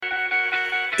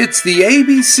It's the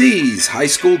ABCs High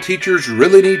School Teachers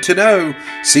Really Need to Know,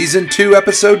 Season 2,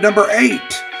 Episode number 8.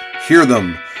 Hear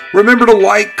them. Remember to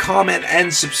like, comment,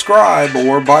 and subscribe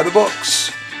or buy the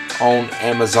books on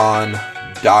Amazon.com.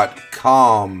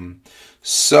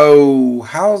 So,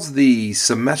 how's the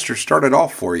semester started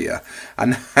off for you? I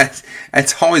know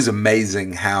it's always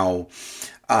amazing how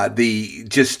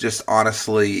just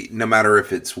honestly, no matter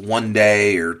if it's one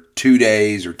day or 2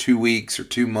 days or 2 weeks or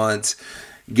 2 months,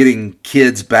 getting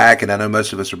kids back, and I know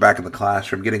most of us are back in the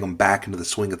classroom, getting them back into the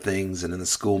swing of things and in the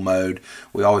school mode.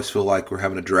 We always feel like we're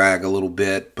having to drag a little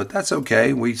bit, but that's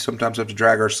okay. We sometimes have to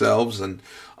drag ourselves, and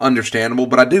understandable.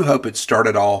 But I do hope it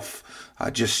started off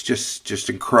just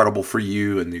incredible for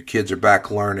you, and your kids are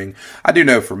back learning. I do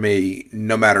know for me,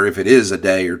 no matter if it is a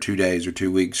day or 2 days or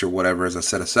 2 weeks or whatever, as I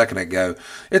said a second ago,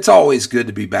 it's always good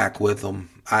to be back with them.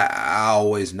 I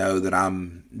always know that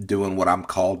I'm doing what I'm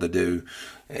called to do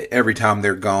every time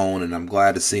they're gone, and I'm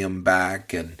glad to see them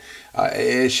back, and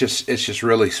it's just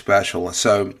really special.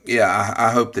 So yeah,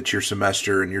 I hope that your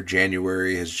semester and your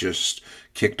January has just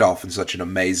kicked off in such an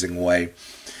amazing way.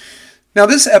 Now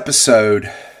this episode,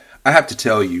 I have to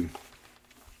tell you,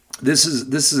 this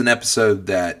is an episode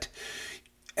that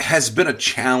has been a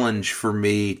challenge for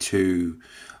me to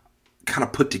kind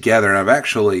of put together, and I've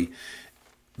actually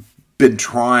been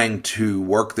trying to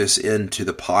work this into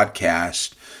the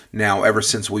podcast now ever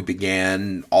since we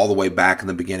began, all the way back in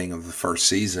the beginning of the first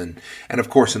season. And of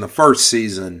course, in the first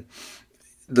season,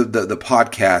 the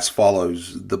podcast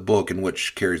follows the book in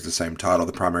which carries the same title,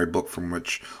 the primary book from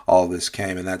which all this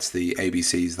came, and that's the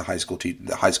ABCs, the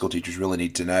high school teachers really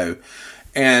need to know.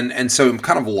 And so I'm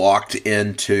kind of locked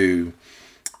into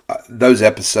those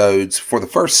episodes for the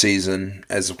first season,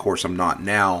 as of course I'm not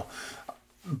now.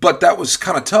 But that was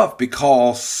kind of tough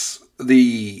because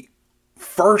the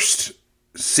first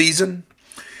season,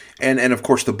 and of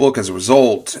course the book as a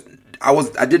result,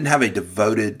 I didn't have a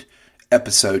devoted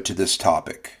episode to this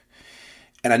topic,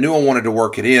 and I knew I wanted to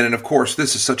work it in. And of course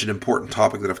this is such an important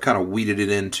topic that I've kind of weeded it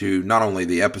into not only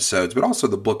the episodes but also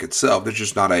the book itself. There's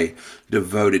just not a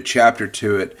devoted chapter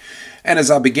to it. And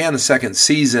as I began the second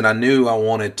season, I knew I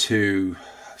wanted to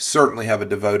certainly have a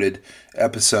devoted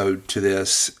episode to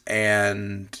this,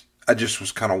 and I just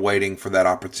was kind of waiting for that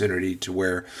opportunity to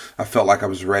where I felt like I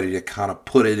was ready to kind of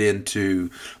put it into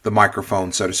the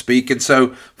microphone, so to speak. And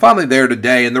so finally there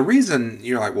today. And the reason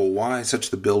you're like, well, why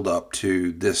such the build up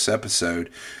to this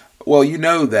episode? Well, you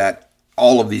know that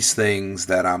all of these things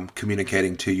that I'm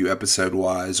communicating to you episode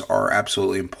wise are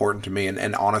absolutely important to me.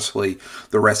 And honestly,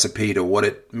 the recipe to what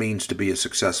it means to be a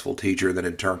successful teacher that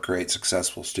in turn creates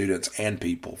successful students and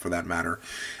people for that matter.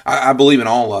 I believe in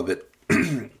all of it.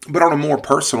 But on a more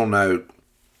personal note,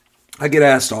 I get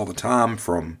asked all the time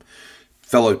from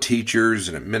fellow teachers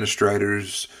and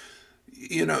administrators,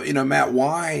 you know, Matt,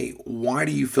 why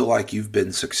do you feel like you've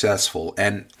been successful?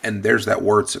 And there's that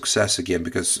word success again,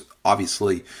 because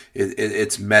obviously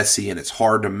it's messy and it's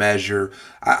hard to measure.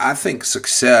 I think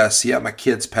success, yeah, my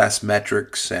kids pass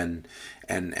metrics and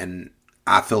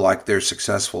I feel like they're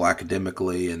successful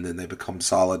academically, and then they become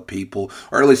solid people,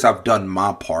 or at least I've done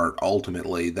my part.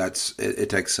 Ultimately, it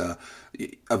takes a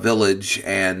village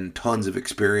and tons of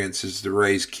experiences to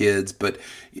raise kids. But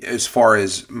as far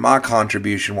as my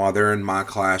contribution while they're in my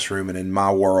classroom and in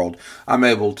my world, I'm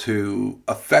able to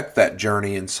affect that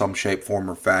journey in some shape, form,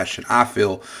 or fashion, I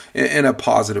feel, in a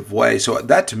positive way. So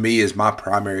that to me is my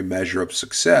primary measure of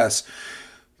success.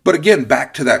 But again,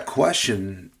 back to that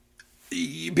question,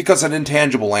 because an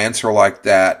intangible answer like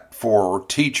that for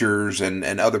teachers and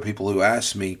other people who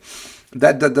ask me,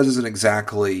 that doesn't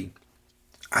exactly,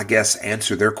 I guess,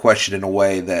 answer their question in a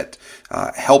way that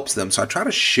helps them. So I try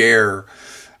to share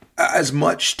as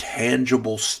much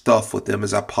tangible stuff with them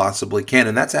as I possibly can.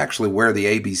 And that's actually where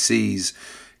the ABCs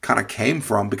kind of came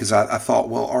from, because I thought,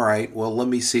 well, all right, well, let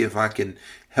me see if I can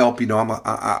help.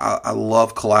 I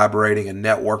love collaborating and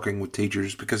networking with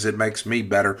teachers because it makes me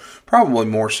better, probably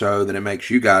more so than it makes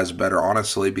you guys better,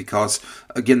 honestly, because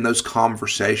again, those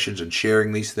conversations and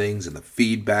sharing these things and the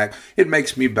feedback, it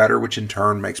makes me better, which in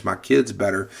turn makes my kids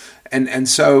better. And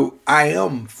so I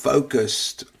am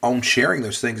focused on sharing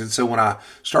those things. And so when I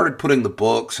started putting the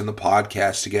books and the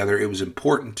podcast together, it was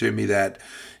important to me that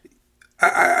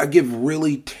I give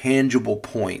really tangible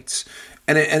points.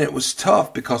 And it was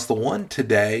tough because the one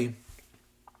today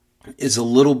is a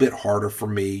little bit harder for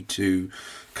me to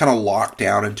kind of lock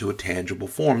down into a tangible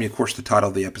form. Of course, the title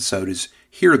of the episode is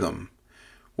Hear Them.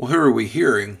 Well, who are we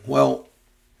hearing? Well,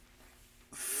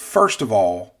 first of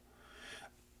all,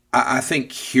 I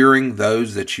think hearing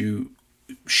those that you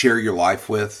share your life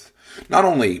with, not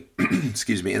only,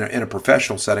 excuse me, in a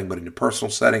professional setting, but in a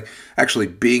personal setting, actually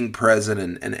being present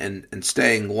and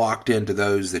staying locked into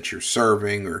those that you're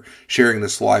serving or sharing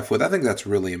this life with. I think that's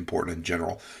really important in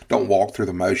general. Don't walk through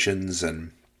the motions,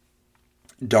 and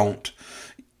don't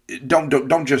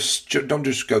just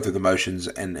go through the motions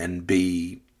and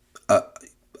be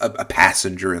a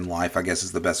passenger in life, I guess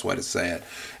is the best way to say it.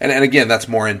 And again, that's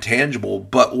more intangible.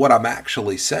 But what I'm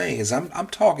actually saying is I'm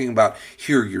talking about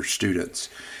here are your students.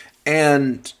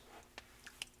 And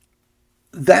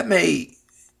that may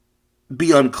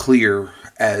be unclear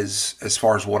as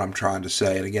far as what I'm trying to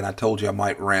say. And again, I told you I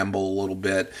might ramble a little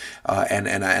bit,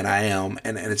 and I am,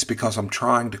 and it's because I'm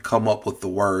trying to come up with the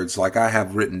words. Like, I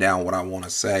have written down what I want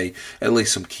to say, at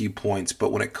least some key points.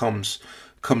 But when it comes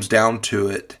down to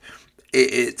it,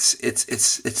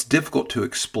 it's difficult to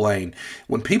explain.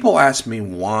 When people ask me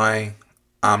why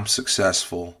I'm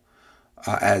successful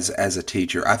as a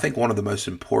teacher, I think one of the most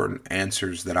important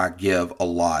answers that I give a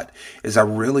lot is I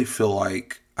really feel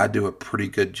like I do a pretty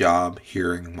good job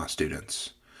hearing my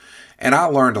students. And I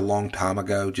learned a long time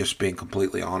ago, just being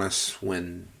completely honest,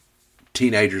 when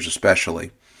teenagers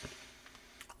especially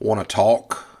want to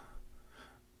talk,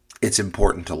 it's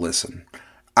important to listen.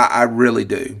 I really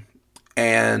do.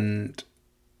 And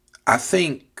I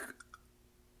think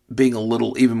being a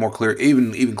little even more clear,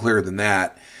 even clearer than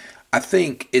that, I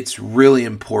think it's really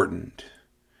important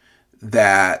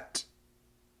that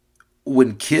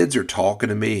when kids are talking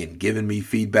to me and giving me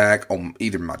feedback on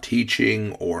either my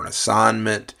teaching or an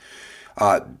assignment,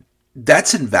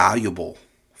 that's invaluable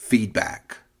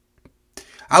feedback.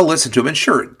 I listen to them, and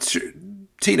sure,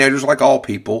 teenagers, like all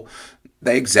people,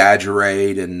 they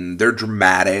exaggerate and they're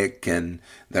dramatic and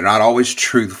they're not always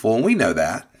truthful, and we know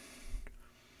that.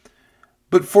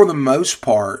 But for the most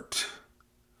part,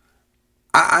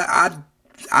 I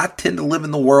tend to live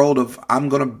in the world of I'm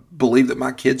going to believe that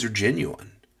my kids are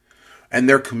genuine and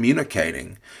they're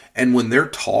communicating. And when they're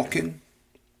talking,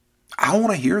 I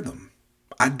want to hear them.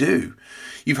 I do.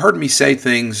 You've heard me say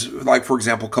things like, for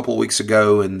example, a couple of weeks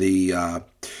ago in the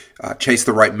Chase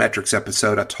the Right Metrics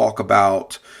episode, I talk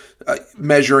about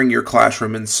measuring your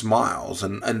classroom in smiles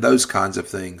and those kinds of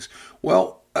things.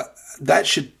 Well, that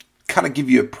should kind of give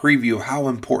you a preview of how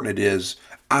important it is,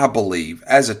 I believe,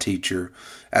 as a teacher,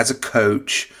 as a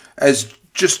coach, as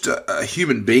just a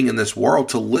human being in this world,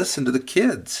 to listen to the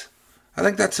kids. I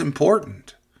think that's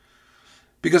important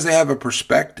because they have a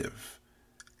perspective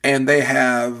and they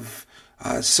have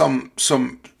some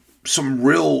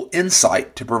real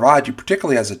insight to provide you,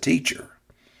 particularly as a teacher.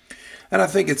 And I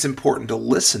think it's important to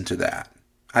listen to that.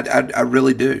 I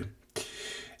really do.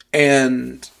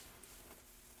 And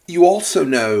you also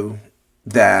know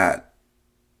that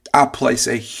I place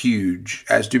a huge,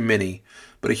 as do many,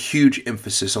 but a huge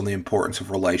emphasis on the importance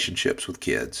of relationships with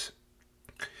kids.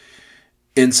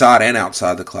 Inside and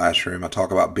outside the classroom, I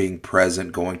talk about being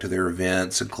present, going to their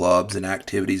events and clubs and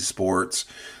activities, sports,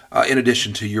 in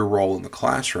addition to your role in the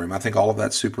classroom. I think all of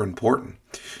that's super important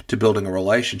to building a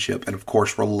relationship. And of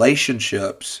course,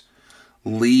 relationships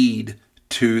lead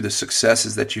to the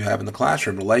successes that you have in the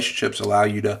classroom. Relationships allow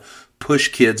you to push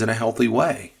kids in a healthy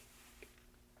way.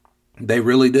 They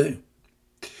really do.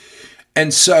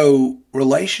 And so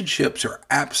relationships are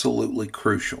absolutely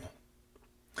crucial.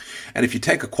 And if you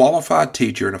take a qualified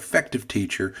teacher, an effective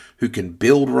teacher who can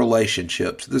build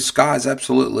relationships, the sky's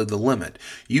absolutely the limit.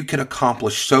 You can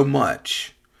accomplish so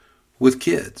much with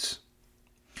kids.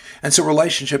 And so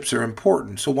relationships are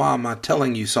important. So why am I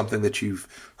telling you something that you've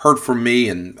heard from me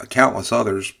and countless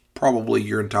others probably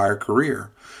your entire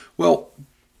career? Well,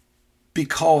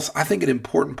 because I think an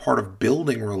important part of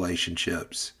building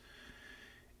relationships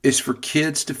is for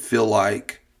kids to feel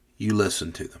like you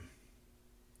listen to them.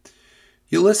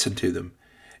 You listen to them.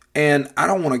 And I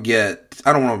don't want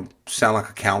to sound like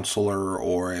a counselor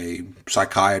or a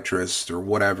psychiatrist or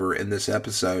whatever in this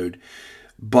episode,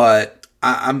 but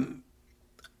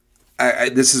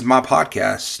this is my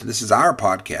podcast. This is our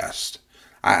podcast.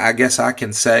 I guess I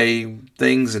can say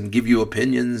things and give you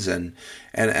opinions, and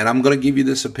I'm going to give you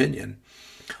this opinion.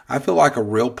 I feel like a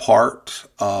real part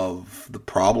of the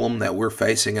problem that we're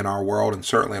facing in our world, and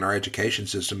certainly in our education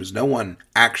system, is no one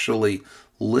actually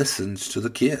listens to the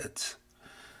kids.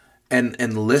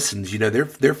 And listens. You know,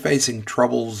 they're facing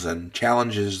troubles and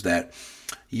challenges that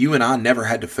you and I never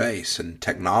had to face, and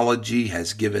technology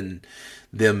has given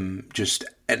them just,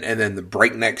 and then the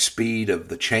breakneck speed of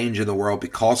the change in the world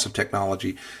because of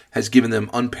technology has given them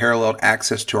unparalleled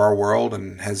access to our world,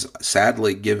 and has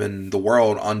sadly given the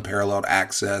world unparalleled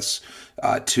access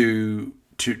to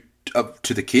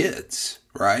the kids,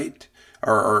 right?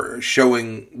 Or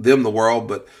showing them the world,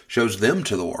 but shows them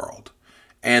to the world.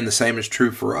 And the same is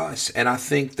true for us. And I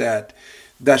think that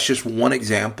that's just one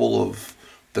example of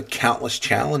the countless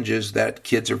challenges that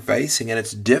kids are facing, and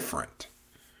it's different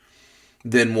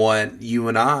than what you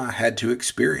and I had to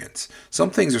experience.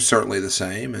 Some things are certainly the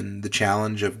same, and the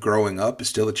challenge of growing up is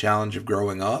still the challenge of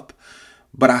growing up.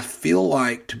 But I feel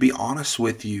like, to be honest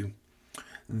with you,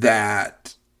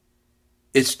 that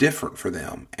it's different for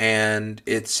them, and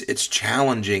it's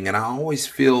challenging. And I always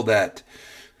feel that,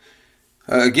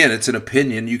 again, it's an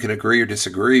opinion. You can agree or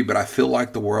disagree, but I feel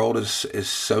like the world is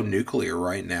so nuclear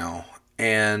right now,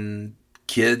 and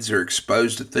kids are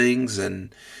exposed to things,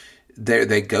 and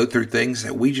they go through things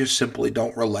that we just simply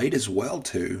don't relate as well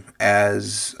to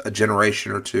as a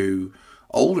generation or two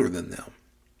older than them,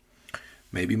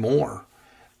 maybe more.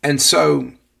 And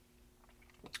so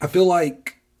I feel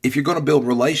like if you're going to build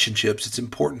relationships, it's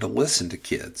important to listen to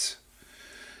kids.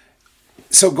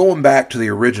 So going back to the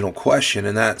original question,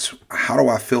 and that's how do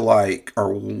I feel like,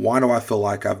 or why do I feel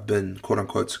like I've been quote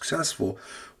unquote successful?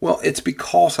 Well, it's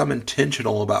because I'm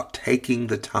intentional about taking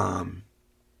the time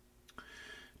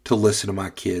to listen to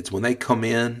my kids. When they come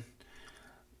in,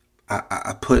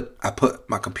 I put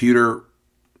my computer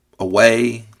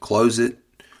away, close it,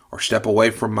 or step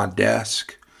away from my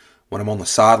desk. When I'm on the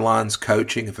sidelines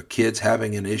coaching, if a kid's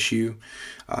having an issue,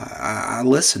 I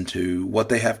listen to what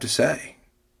they have to say.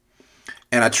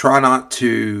 And I try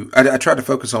I try to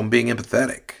focus on being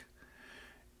empathetic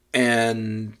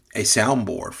and a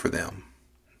soundboard for them,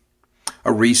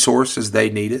 a resource as they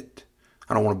need it.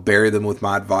 I don't want to bury them with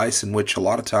my advice, in which a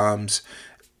lot of times,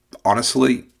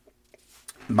 honestly,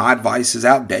 my advice is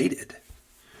outdated,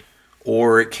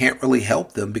 or it can't really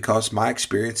help them because my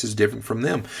experience is different from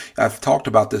them. I've talked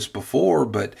about this before,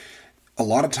 but a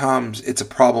lot of times it's a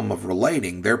problem of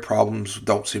relating. Their problems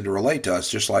don't seem to relate to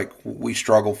us, just like we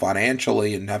struggle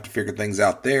financially and have to figure things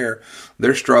out there.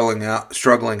 They're struggling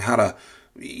how to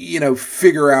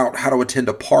figure out how to attend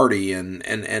a party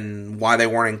and why they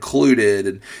weren't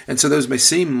included. And so those may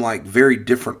seem like very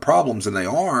different problems, and they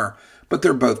are, but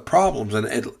they're both problems. And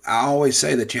I always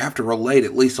say that you have to relate,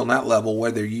 at least on that level,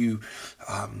 whether you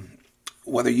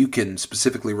can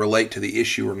specifically relate to the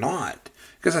issue or not,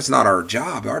 because that's not our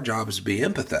job. Our job is to be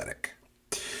empathetic.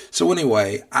 So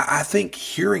anyway, I think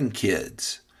hearing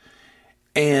kids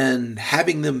and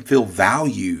having them feel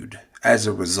valued as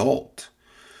a result.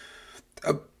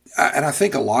 And I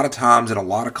think a lot of times in a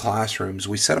lot of classrooms,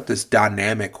 we set up this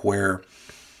dynamic where,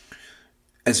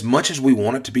 as much as we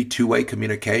want it to be two-way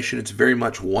communication, it's very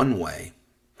much one-way.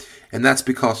 And that's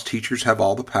because teachers have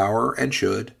all the power, and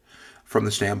should, from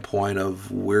the standpoint of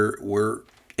we're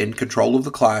in control of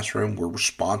the classroom. We're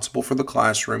responsible for the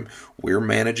classroom. We're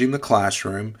managing the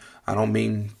classroom. I don't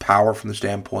mean power from the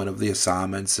standpoint of the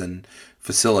assignments and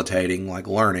facilitating like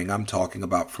learning. I'm talking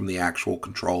about from the actual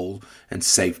control and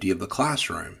safety of the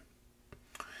classroom.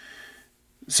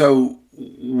 So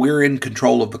we're in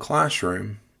control of the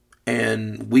classroom,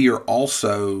 and we are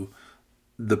also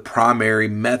the primary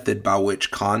method by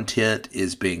which content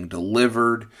is being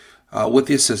delivered, with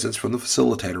the assistance from the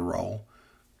facilitator role.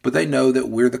 But they know that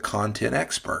we're the content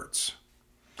experts.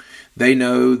 They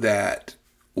know that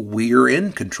we're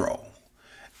in control.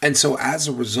 And so as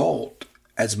a result,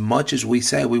 as much as we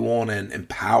say we want an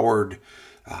empowered,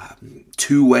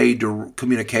 two-way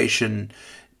communication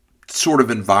sort of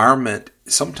environment,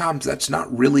 sometimes that's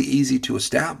not really easy to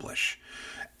establish.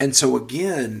 And so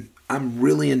again, I'm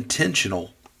really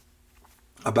intentional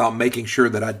about making sure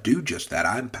that I do just that.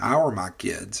 I empower my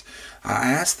kids.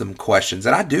 I ask them questions,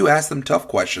 and I do ask them tough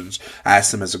questions. I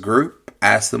ask them as a group,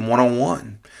 ask them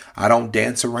one-on-one. I don't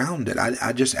dance around it.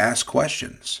 I just ask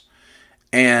questions.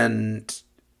 And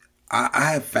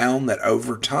I have found that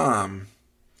over time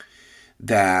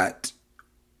that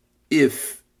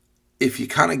if you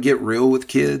kind of get real with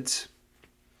kids,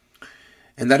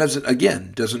 and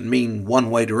that doesn't mean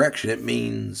one-way direction. It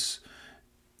means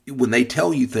when they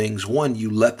tell you things, one, you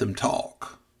let them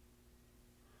talk.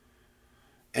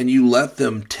 And you let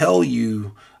them tell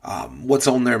you what's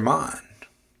on their mind.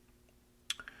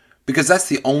 Because that's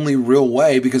the only real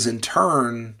way, because in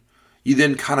turn, you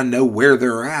then kind of know where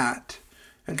they're at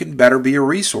and can better be a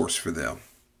resource for them.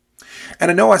 And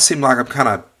I know I seem like I'm kind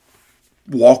of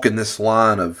walking this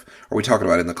line of, are we talking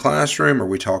about in the classroom? Are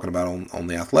we talking about on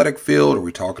the athletic field? Are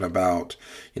we talking about,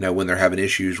 when they're having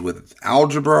issues with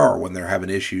algebra, or when they're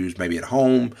having issues maybe at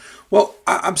home? Well,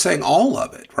 I'm saying all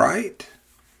of it, right?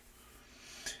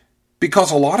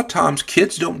 Because a lot of times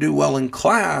kids don't do well in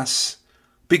class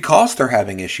because they're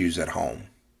having issues at home.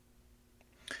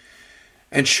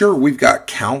 And sure, we've got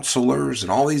counselors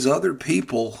and all these other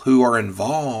people who are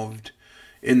involved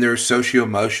in their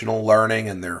socio-emotional learning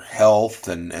and their health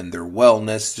and their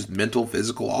wellness, just mental,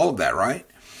 physical, all of that, right?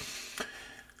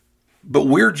 But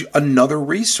we're another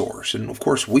resource. And of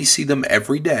course, we see them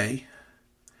every day.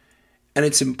 And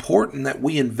it's important that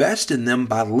we invest in them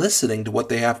by listening to what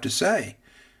they have to say.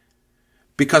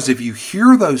 Because if you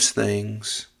hear those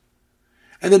things,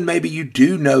 and then maybe you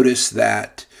do notice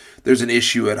that there's an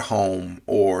issue at home,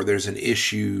 or there's an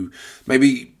issue,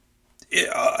 maybe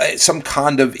some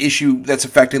kind of issue that's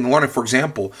affecting the learning. For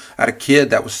example, I had a kid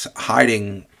that was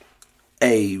hiding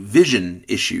a vision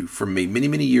issue from me many,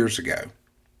 many years ago.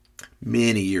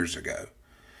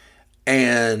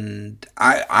 And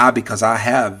I, because I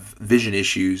have vision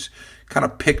issues, kind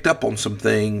of picked up on some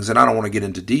things, and I don't want to get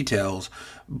into details,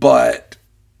 but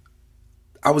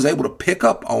I was able to pick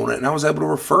up on it, and I was able to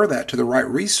refer that to the right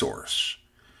resource.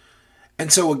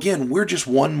 And so again, we're just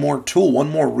one more tool, one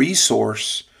more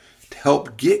resource to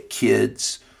help get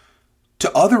kids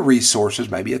to other resources,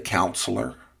 maybe a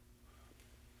counselor,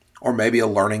 or maybe a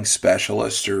learning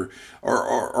specialist,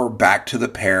 or back to the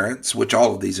parents, which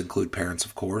all of these include parents,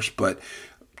 of course, but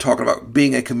talking about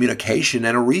being a communication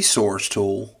and a resource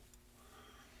tool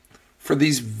for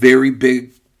these very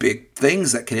big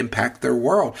things that can impact their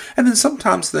world. And then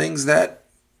sometimes things that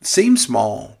seem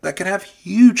small, that can have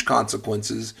huge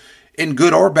consequences in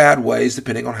good or bad ways,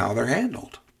 depending on how they're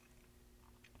handled.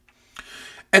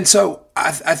 And so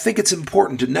I think it's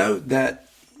important to note that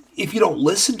if you don't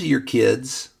listen to your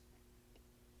kids,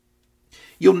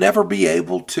 you'll never be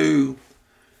able to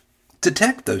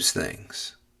detect those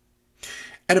things.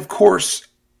 And of course,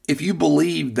 if you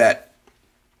believe that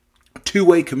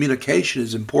two-way communication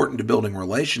is important to building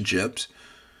relationships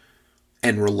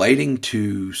and relating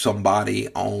to somebody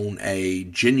in a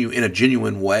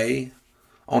genuine way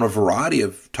on a variety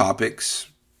of topics,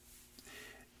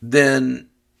 then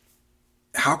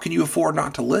how can you afford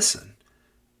not to listen?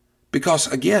 Because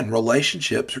again,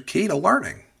 relationships are key to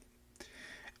learning.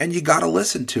 And you got to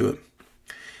listen to it.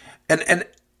 And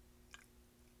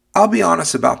I'll be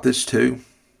honest about this too.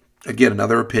 Again,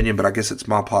 another opinion, but I guess it's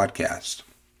my podcast.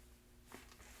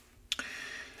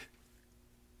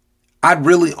 I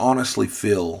really honestly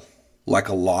feel like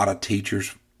a lot of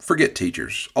teachers, forget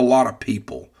teachers, a lot of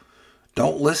people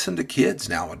don't listen to kids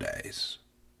nowadays.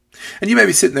 And you may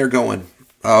be sitting there going,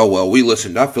 oh, well,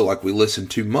 I feel like we listen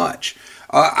too much.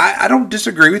 I don't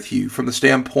disagree with you from the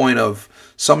standpoint of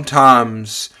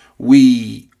sometimes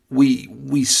we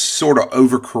sort of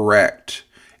overcorrect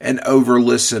and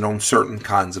over-listen on certain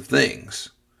kinds of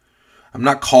things. I'm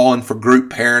not calling for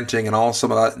group parenting and all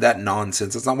some of that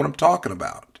nonsense. That's not what I'm talking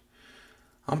about.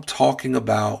 I'm talking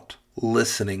about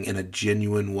listening in a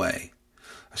genuine way,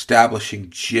 establishing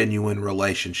genuine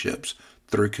relationships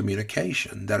through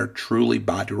communication that are truly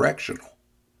bidirectional.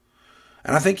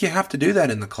 And I think you have to do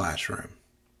that in the classroom.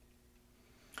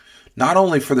 Not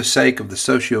only for the sake of the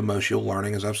socio-emotional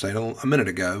learning, as I've said a minute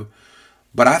ago,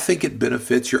 but I think it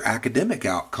benefits your academic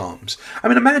outcomes. I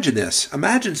mean, imagine this.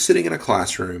 Imagine sitting in a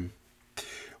classroom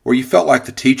where you felt like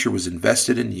the teacher was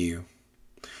invested in you,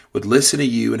 would listen to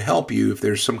you and help you if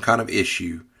there's some kind of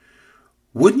issue.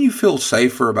 Wouldn't you feel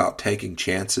safer about taking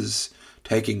chances,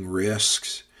 taking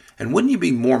risks, and wouldn't you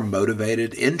be more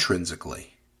motivated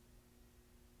intrinsically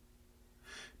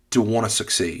to want to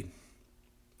succeed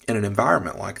in an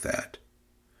environment like that?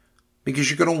 Because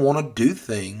you're going to want to do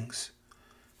things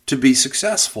to be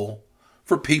successful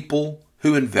for people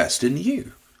who invest in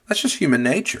you. That's just human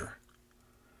nature.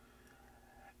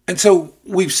 And so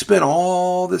we've spent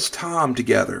all this time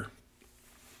together.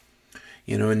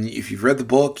 You know, and if you've read the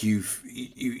book, you've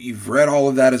read all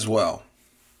of that as well.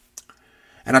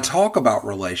 And I talk about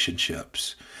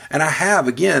relationships. And I have,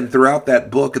 again, throughout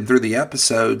that book and through the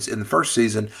episodes in the first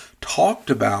season, talked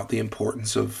about the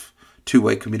importance of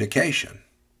two-way communication.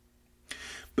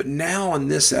 But now in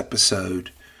this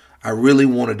episode, I really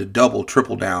wanted to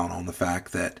triple down on the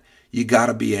fact that you got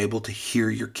to be able to hear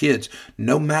your kids,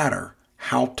 no matter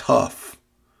how tough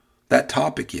that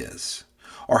topic is,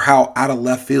 or how out of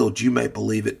left field you may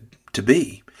believe it to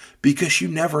be, because you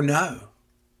never know.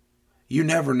 You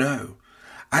never know.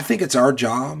 I think it's our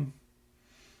job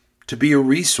to be a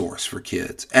resource for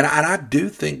kids. And I do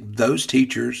think those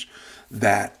teachers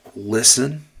that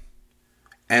listen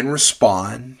and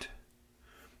respond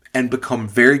and become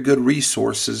very good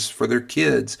resources for their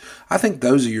kids, I think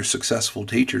those are your successful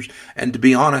teachers. And to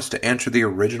be honest, to answer the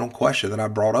original question that I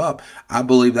brought up, I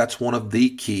believe that's one of the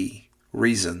key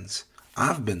reasons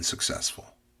I've been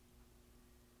successful.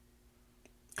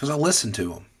 Because I listen to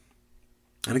them.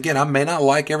 And again, I may not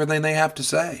like everything they have to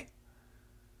say.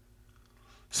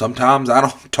 Sometimes I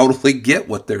don't totally get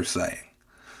what they're saying.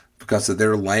 because of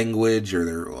their language or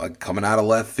they're like coming out of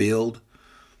left field.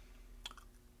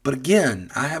 But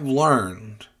again, I have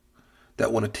learned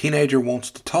that when a teenager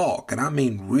wants to talk, and I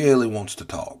mean really wants to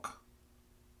talk,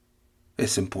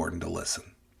 it's important to listen.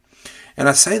 And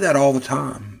I say that all the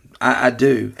time. I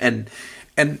do. And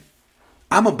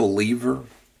I'm a believer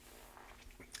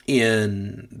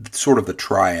in sort of the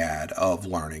triad of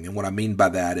learning. And what I mean by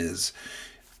that is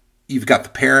you've got the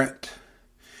parent,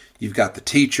 you've got the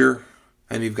teacher,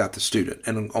 and you've got the student.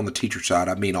 And on the teacher side,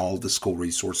 I mean all of the school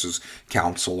resources,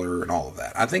 counselor, and all of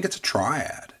that. I think it's a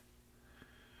triad.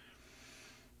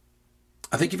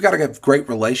 I think you've got to have great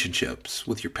relationships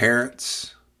with your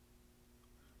parents.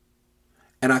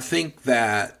 And I think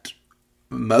that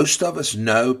most of us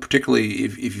know, particularly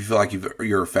if you feel like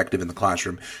you're effective in the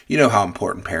classroom, you know how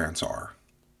important parents are.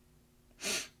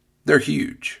 They're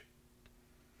huge.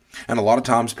 And a lot of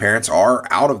times parents are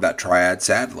out of that triad,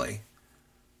 sadly.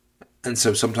 And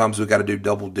so sometimes we've got to do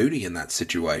double duty in that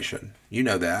situation. You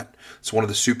know that. It's one of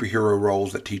the superhero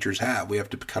roles that teachers have. We have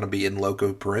to kind of be in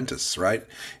loco parentis, right?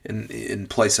 In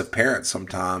place of parents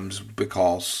sometimes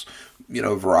because,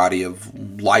 a variety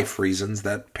of life reasons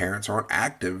that parents aren't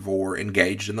active or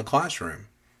engaged in the classroom.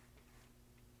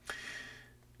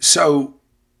 So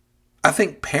I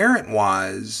think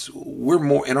parent-wise, we're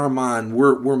more, in our mind,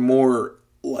 we're more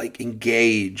like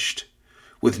engaged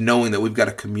with knowing that we've got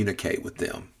to communicate with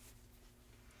them.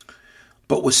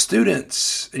 But with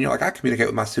students, and you're like, I communicate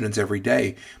with my students every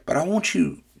day, but I want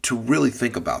you to really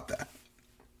think about that.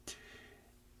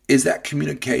 Is that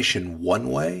communication one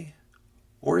way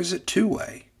or is it two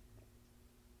way?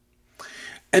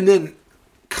 And then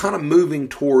kind of moving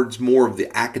towards more of the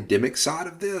academic side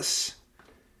of this,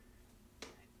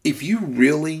 if you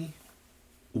really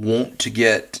want to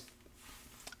get,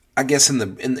 I guess in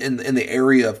the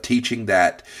area of teaching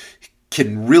that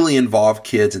can really involve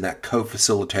kids in that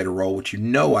co-facilitator role, which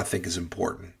I think is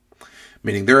important.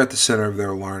 Meaning they're at the center of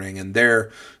their learning and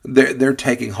they're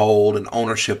taking hold and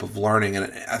ownership of learning.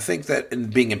 And I think that in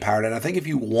being empowered, and I think if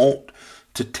you want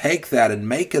to take that and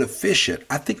make it efficient,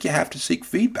 I think you have to seek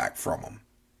feedback from them.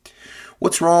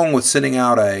 What's wrong with sending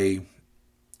out a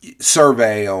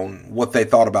survey on what they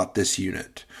thought about this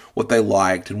unit, what they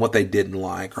liked and what they didn't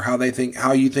like, or how they think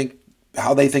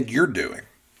you're doing?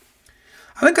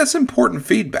 I think that's important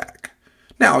feedback.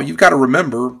 Now, you've got to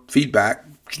remember, feedback,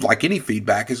 like any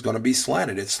feedback, is going to be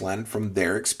slanted. It's slanted from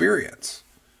their experience.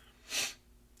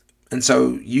 And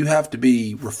so you have to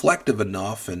be reflective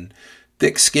enough and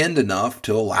thick-skinned enough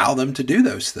to allow them to do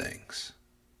those things.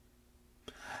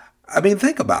 I mean,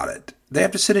 think about it. They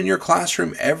have to sit in your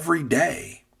classroom every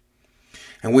day.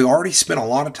 And we already spent a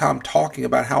lot of time talking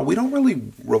about how we don't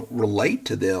really relate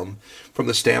to them from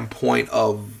the standpoint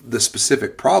of the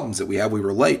specific problems that we have. We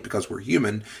relate because we're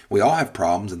human. We all have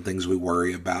problems and things we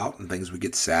worry about and things we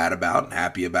get sad about and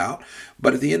happy about.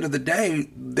 But at the end of the day,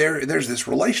 there's this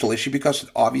relational issue because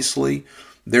obviously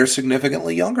they're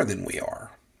significantly younger than we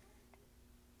are.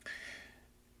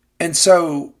 And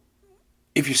so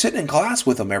if you're sitting in class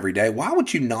with them every day, why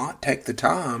would you not take the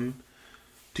time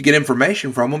to get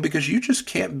information from them? Because you just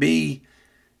can't be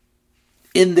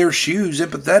in their shoes,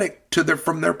 empathetic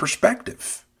from their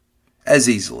perspective as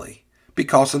easily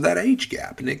because of that age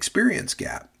gap and experience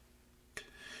gap.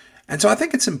 And so I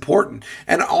think it's important.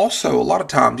 And also, a lot of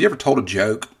times, you ever told a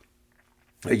joke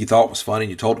that you thought was funny and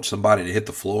you told it to somebody and it hit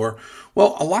the floor?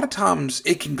 Well, a lot of times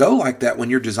it can go like that when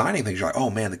you're designing things. You're like, oh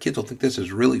man, the kids will think this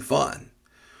is really fun.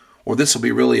 Or this will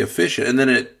be really efficient. And then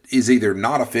it is either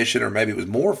not efficient or maybe it was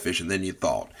more efficient than you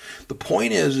thought. The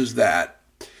point is that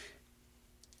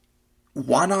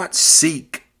why not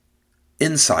seek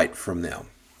insight from them?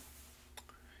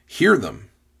 Hear them.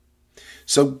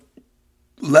 So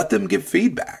let them give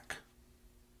feedback.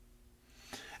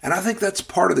 And I think that's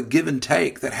part of the give and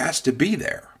take that has to be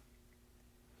there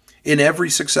in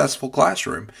every successful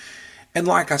classroom. And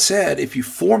like I said, if you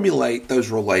formulate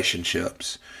those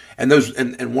relationships, and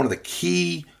one of the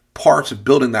key parts of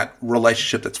building that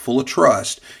relationship that's full of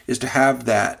trust is to have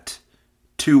that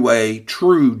two-way,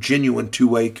 true, genuine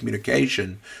two-way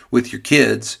communication with your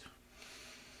kids.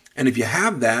 And if you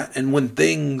have that, and when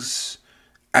things,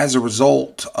 as a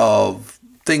result of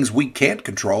things we can't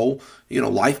control,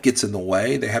 life gets in the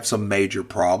way, they have some major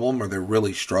problem or they're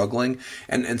really struggling,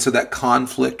 and so that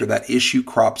conflict or that issue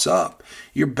crops up,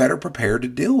 you're better prepared to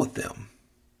deal with them.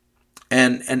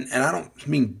 And I don't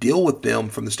mean deal with them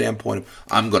from the standpoint of,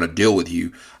 I'm going to deal with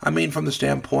you. I mean from the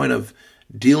standpoint of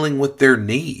dealing with their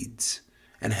needs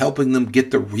and helping them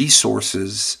get the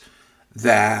resources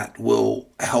that will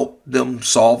help them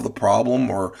solve the problem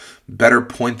or better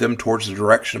point them towards the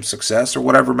direction of success or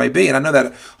whatever it may be. And I know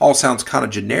that all sounds kind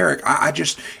of generic. I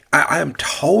am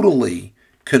totally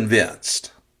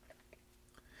convinced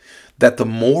that the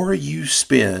more you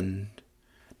spend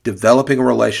developing a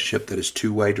relationship that is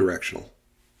two-way directional,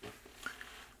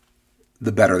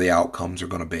 the better the outcomes are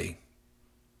going to be.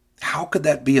 How could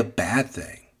that be a bad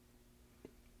thing?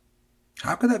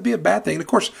 How could that be a bad thing? And of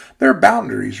course, there are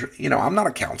boundaries. I'm not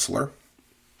a counselor.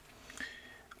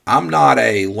 I'm not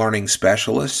a learning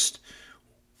specialist.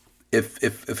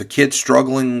 If a kid's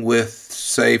struggling with,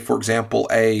 say, for example,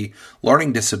 a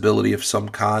learning disability of some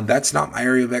kind, that's not my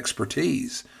area of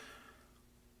expertise.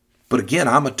 But again,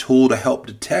 I'm a tool to help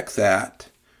detect that,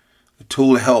 a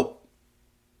tool to help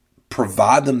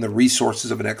provide them the resources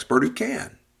of an expert who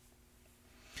can.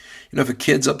 If a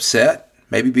kid's upset,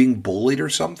 maybe being bullied or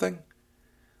something,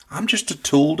 I'm just a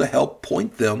tool to help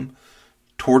point them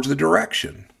towards the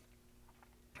direction.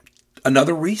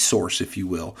 Another resource, if you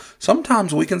will.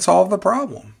 Sometimes we can solve the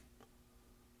problem.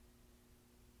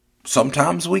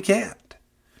 Sometimes we can't.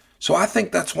 So I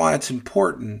think that's why it's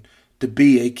important to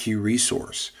be a key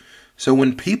resource. So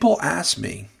when people ask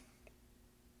me,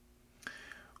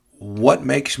 what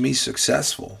makes me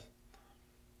successful?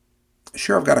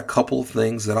 Sure, I've got a couple of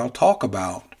things that I'll talk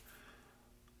about,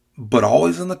 but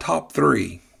always in the top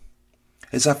three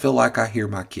is I feel like I hear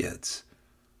my kids.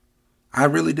 I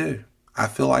really do. I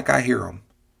feel like I hear them.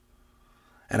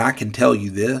 And I can tell you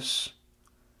this,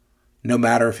 no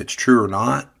matter if it's true or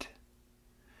not,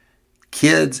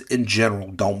 kids in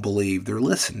general don't believe they're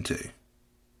listened to.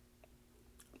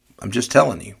 I'm just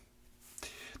telling you.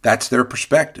 That's their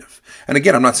perspective. And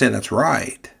again, I'm not saying that's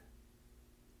right.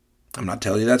 I'm not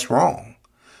telling you that's wrong.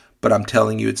 But I'm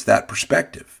telling you it's that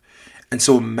perspective. And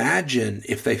so imagine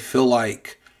if they feel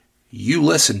like you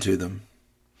listen to them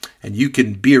and you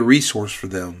can be a resource for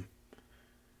them.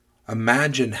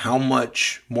 Imagine how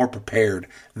much more prepared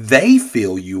they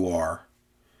feel you are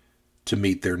to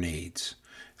meet their needs.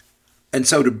 And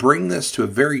so to bring this to a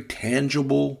very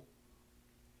tangible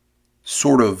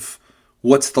sort of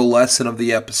what's the lesson of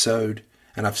the episode,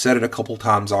 and I've said it a couple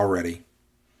times already,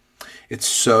 it's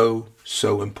so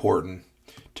important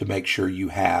to make sure you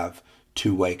have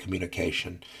two-way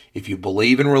communication. If you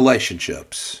believe in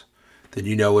relationships, then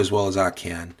you know as well as I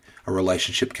can, a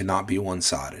relationship cannot be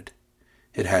one-sided.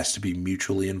 It has to be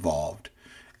mutually involved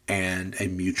and a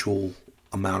mutual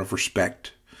amount of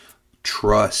respect,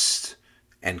 trust,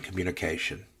 and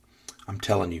communication. I'm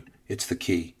telling you, it's the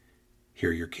key.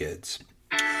 Hear your kids.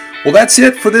 Well, that's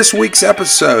it for this week's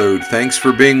episode. Thanks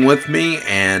for being with me,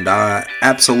 and I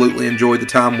absolutely enjoyed the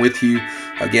time with you.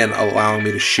 Again, allowing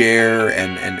me to share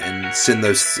and send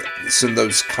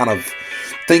those kind of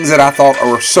things that I thought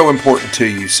are so important to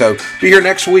you. So be here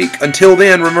next week. Until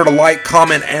then, remember to like,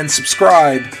 comment, and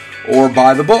subscribe, or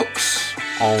buy the books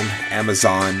on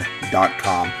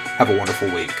Amazon.com. Have a wonderful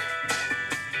week.